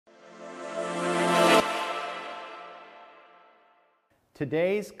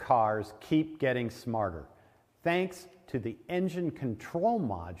Today's cars keep getting smarter, thanks to the engine control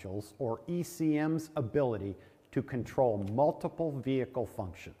modules, or ECM's, ability to control multiple vehicle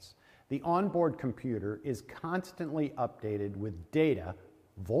functions. The onboard computer is constantly updated with data,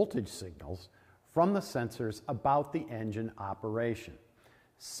 voltage signals, from the sensors about the engine operation.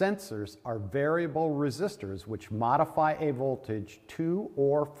 Sensors are variable resistors which modify a voltage to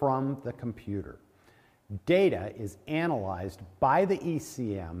or from the computer. Data is analyzed by the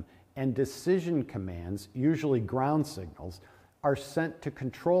ECM, and decision commands, usually ground signals, are sent to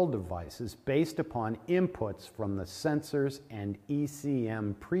control devices based upon inputs from the sensors and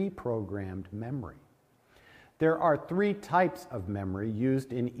ECM pre-programmed memory. There are three types of memory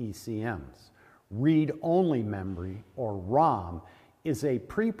used in ECMs. Read-only memory, or ROM, is a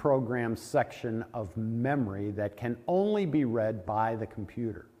pre-programmed section of memory that can only be read by the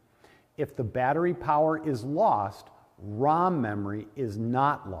computer. If the battery power is lost, ROM memory is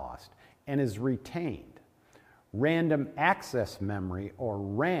not lost and is retained. Random access memory, or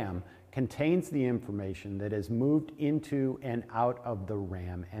RAM, contains the information that is moved into and out of the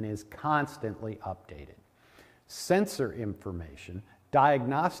RAM and is constantly updated. Sensor information,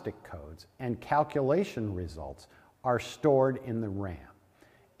 diagnostic codes, and calculation results are stored in the RAM.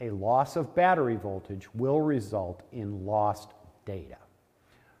 A loss of battery voltage will result in lost data.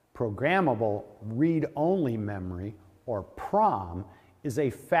 Programmable read-only memory, or PROM, is a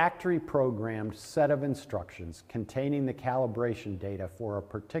factory-programmed set of instructions containing the calibration data for a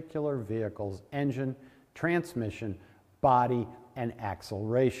particular vehicle's engine, transmission, body, and axle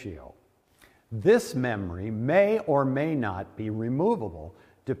ratio. This memory may or may not be removable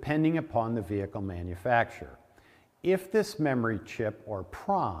depending upon the vehicle manufacturer. If this memory chip, or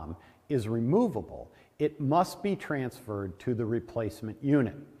PROM, is removable, it must be transferred to the replacement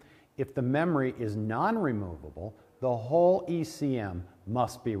unit. If the memory is non-removable, the whole ECM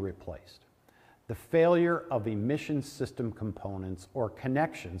must be replaced. The failure of emission system components or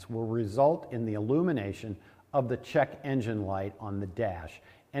connections will result in the illumination of the check engine light on the dash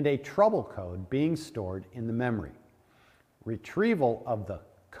and a trouble code being stored in the memory. Retrieval of the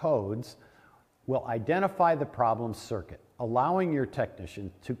codes will identify the problem circuit, allowing your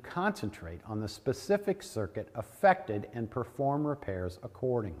technician to concentrate on the specific circuit affected and perform repairs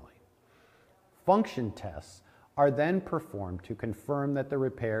accordingly. Function tests are then performed to confirm that the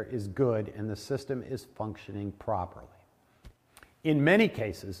repair is good and the system is functioning properly. In many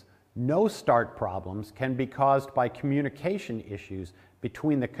cases, no start problems can be caused by communication issues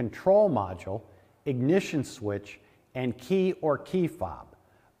between the control module, ignition switch, and key or key fob,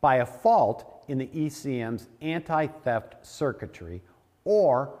 by a fault in the ECM's anti-theft circuitry,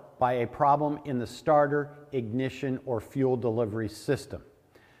 or by a problem in the starter, ignition, or fuel delivery system.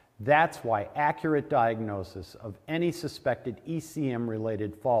 That's why accurate diagnosis of any suspected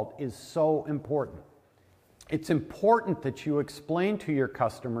ECM-related fault is so important. It's important that you explain to your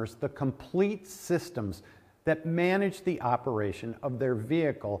customers the complete systems that manage the operation of their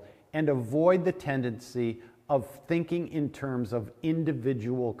vehicle and avoid the tendency of thinking in terms of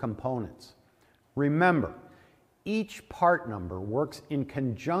individual components. Remember, each part number works in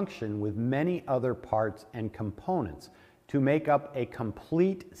conjunction with many other parts and components to make up a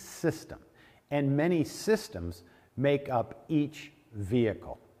complete system, and many systems make up each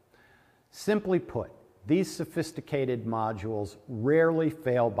vehicle. Simply put, these sophisticated modules rarely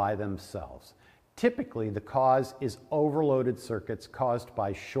fail by themselves. Typically, the cause is overloaded circuits caused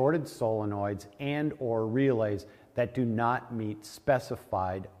by shorted solenoids and/or relays that do not meet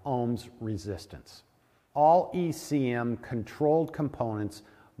specified ohms resistance. All ECM controlled components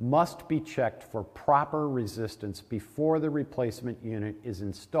must be checked for proper resistance before the replacement unit is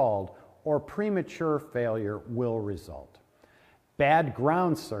installed, or premature failure will result. Bad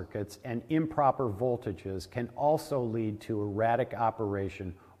ground circuits and improper voltages can also lead to erratic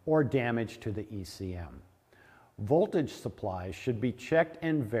operation or damage to the ECM. Voltage supplies should be checked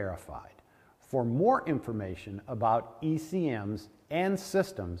and verified. For more information about ECMs and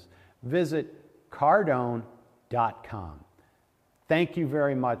systems, visit cardone.com. Thank you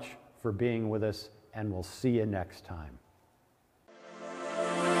very much for being with us, and we'll see you next time.